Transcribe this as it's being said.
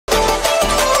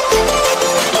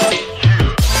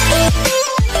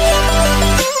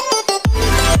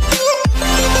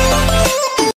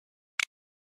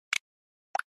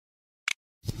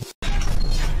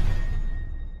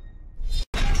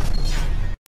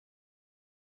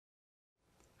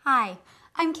Hi,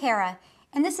 I'm Kara,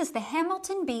 and this is the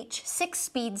Hamilton Beach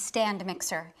 6-speed stand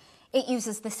mixer. It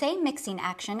uses the same mixing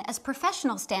action as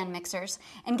professional stand mixers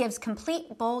and gives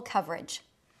complete bowl coverage.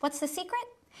 What's the secret?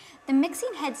 The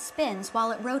mixing head spins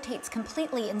while it rotates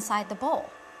completely inside the bowl.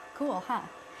 Cool, huh?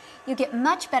 You get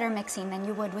much better mixing than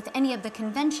you would with any of the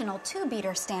conventional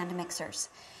 2-beater stand mixers.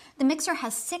 The mixer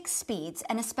has 6 speeds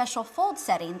and a special fold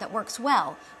setting that works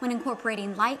well when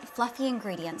incorporating light, fluffy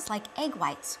ingredients like egg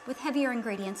whites with heavier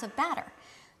ingredients of batter.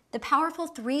 The powerful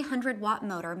 300-watt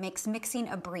motor makes mixing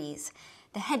a breeze.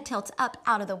 The head tilts up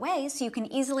out of the way so you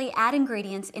can easily add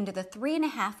ingredients into the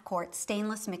 3.5-quart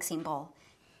stainless mixing bowl.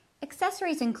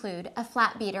 Accessories include a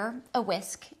flat beater, a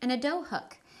whisk, and a dough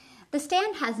hook. The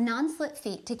stand has non-slip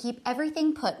feet to keep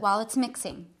everything put while it's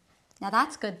mixing. Now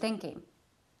that's good thinking.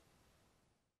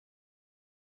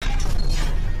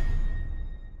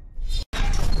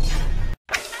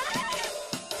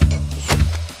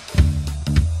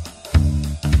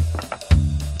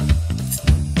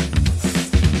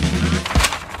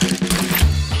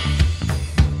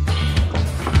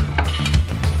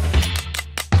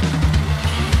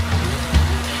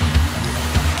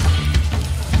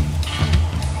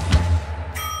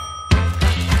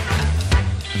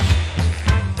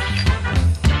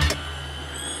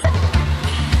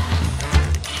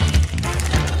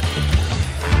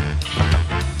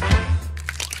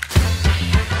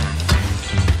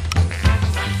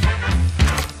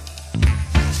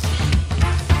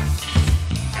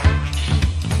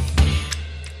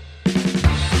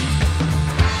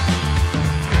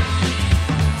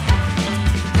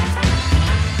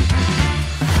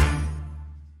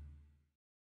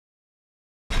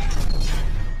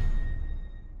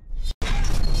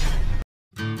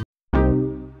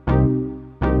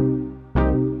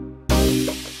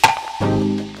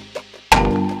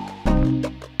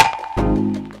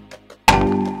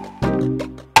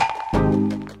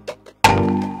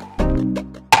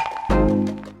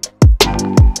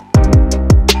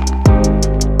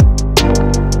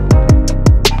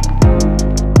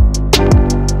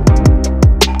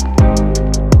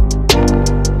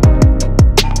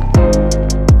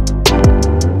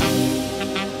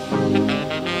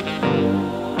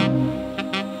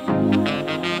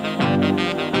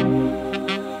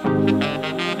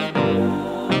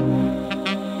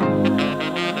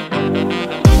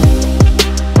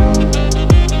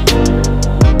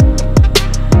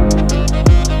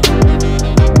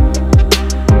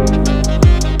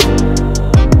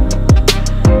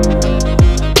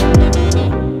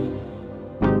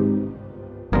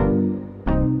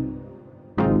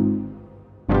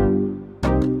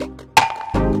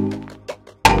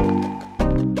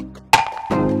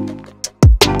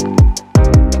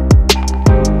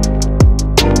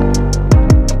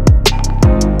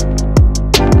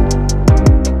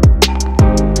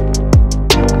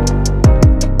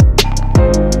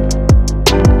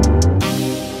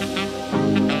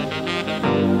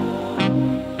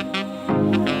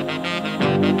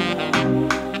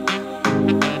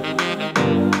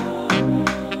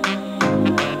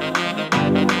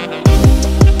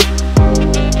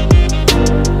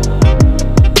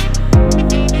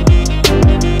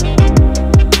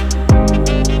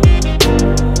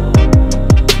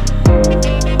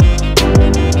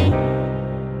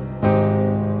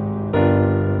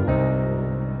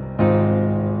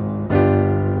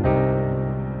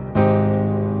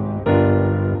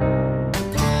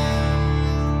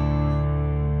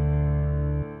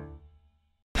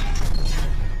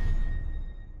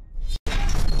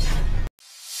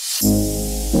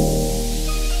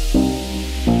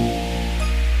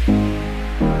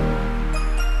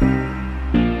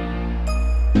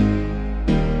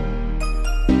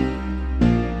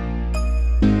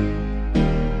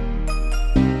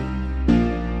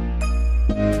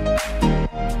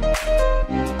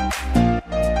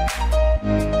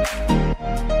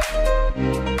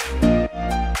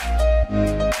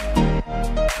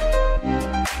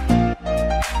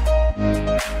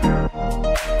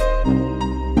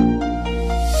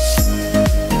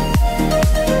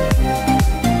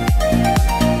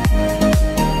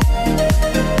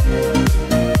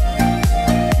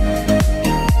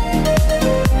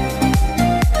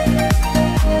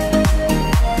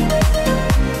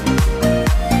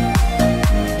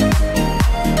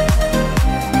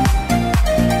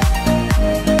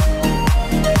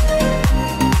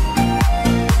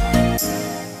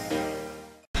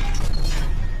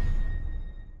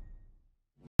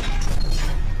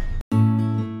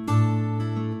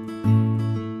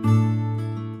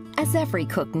 every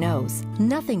cook knows,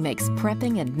 nothing makes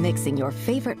prepping and mixing your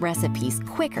favorite recipes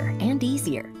quicker and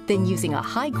easier than using a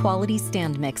high-quality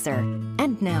stand mixer.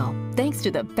 And now, thanks to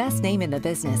the best name in the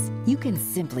business, you can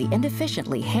simply and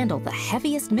efficiently handle the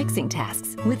heaviest mixing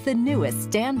tasks with the newest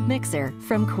stand mixer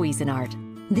from Cuisinart.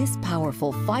 This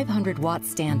powerful 500-watt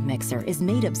stand mixer is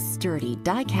made of sturdy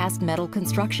die-cast metal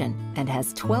construction and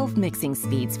has 12 mixing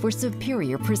speeds for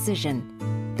superior precision.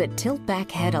 The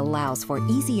tilt-back head allows for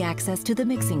easy access to the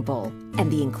mixing bowl, and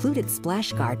the included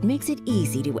splash guard makes it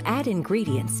easy to add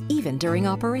ingredients even during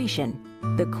operation.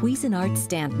 The Cuisinart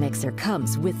stand mixer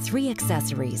comes with 3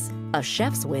 accessories: a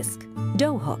chef's whisk,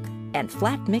 dough hook, and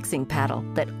flat mixing paddle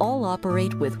that all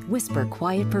operate with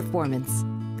whisper-quiet performance.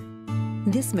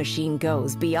 This machine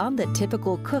goes beyond the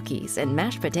typical cookies and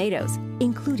mashed potatoes,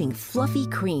 including fluffy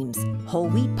creams, whole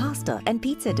wheat pasta and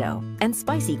pizza dough, and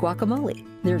spicy guacamole.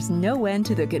 There's no end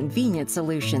to the convenient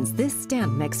solutions this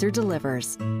stand mixer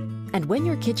delivers. And when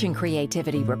your kitchen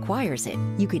creativity requires it,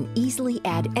 you can easily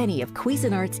add any of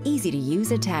Cuisinart's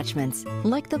easy-to-use attachments,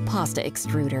 like the pasta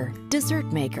extruder,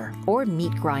 dessert maker, or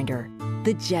meat grinder.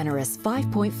 The generous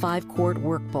 5.5 quart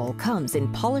work bowl comes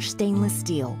in polished stainless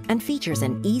steel and features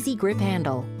an easy grip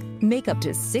handle. Make up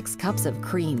to 6 cups of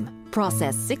cream,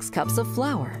 process 6 cups of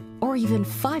flour, or even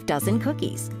 5 dozen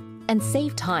cookies. And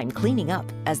save time cleaning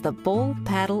up, as the bowl,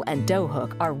 paddle, and dough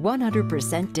hook are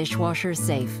 100% dishwasher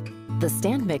safe. The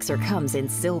stand mixer comes in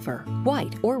silver,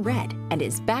 white, or red and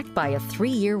is backed by a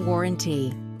 3-year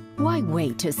warranty. Why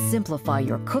wait to simplify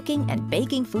your cooking and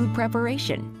baking food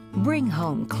preparation? Bring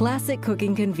home classic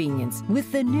cooking convenience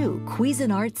with the new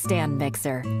Cuisinart stand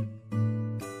mixer.